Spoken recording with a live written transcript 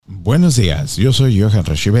Buenos días, yo soy Johan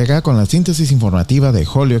Rashi Vega con la síntesis informativa de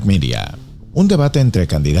Holyoke Media. Un debate entre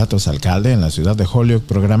candidatos a alcalde en la ciudad de Holyoke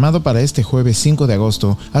programado para este jueves 5 de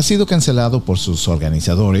agosto ha sido cancelado por sus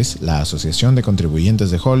organizadores, la Asociación de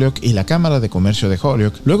Contribuyentes de Holyoke y la Cámara de Comercio de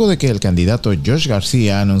Holyoke, luego de que el candidato Josh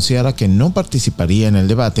Garcia anunciara que no participaría en el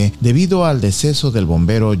debate debido al deceso del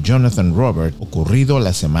bombero Jonathan Robert ocurrido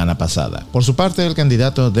la semana pasada. Por su parte, el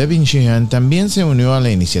candidato Devin Sheehan también se unió a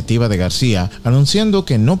la iniciativa de Garcia, anunciando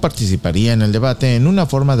que no participaría en el debate en una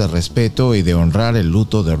forma de respeto y de honrar el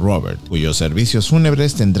luto de Robert, cuyos servicios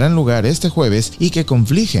fúnebres tendrán lugar este jueves y que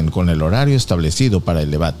confligen con el horario establecido para el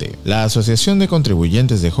debate. La Asociación de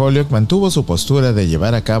Contribuyentes de Holyoke mantuvo su postura de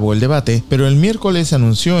llevar a cabo el debate, pero el miércoles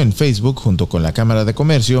anunció en Facebook junto con la Cámara de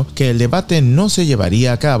Comercio que el debate no se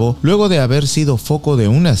llevaría a cabo luego de haber sido foco de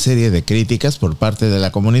una serie de críticas por parte de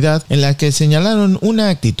la comunidad en la que señalaron una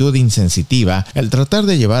actitud insensitiva al tratar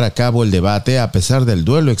de llevar a cabo el debate a pesar del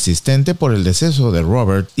duelo existente por el deceso de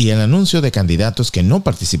Robert y el anuncio de candidatos que no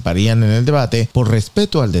participarían en el debate por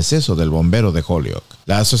respeto al deceso del bombero de Holyoke.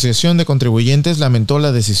 La Asociación de Contribuyentes lamentó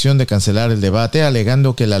la decisión de cancelar el debate,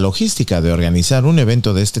 alegando que la logística de organizar un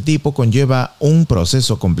evento de este tipo conlleva un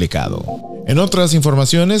proceso complicado. En otras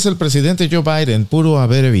informaciones, el presidente Joe Biden pudo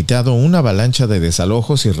haber evitado una avalancha de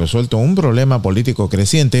desalojos y resuelto un problema político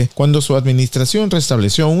creciente cuando su administración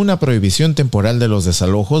restableció una prohibición temporal de los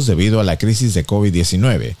desalojos debido a la crisis de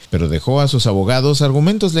COVID-19, pero dejó a sus abogados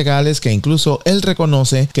argumentos legales que incluso él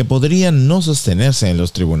reconoce que podrían no sostenerse en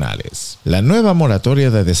los tribunales. La nueva moratoria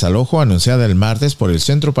de desalojo anunciada el martes por el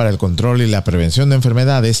Centro para el Control y la Prevención de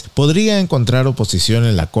Enfermedades podría encontrar oposición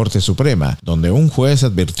en la Corte Suprema, donde un juez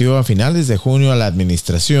advirtió a finales de junio a la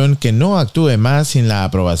administración que no actúe más sin la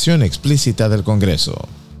aprobación explícita del Congreso.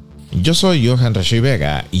 Yo soy Johan Rashi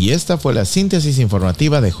Vega y esta fue la síntesis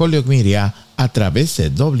informativa de Holyoke Media a través de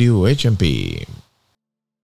WHMP.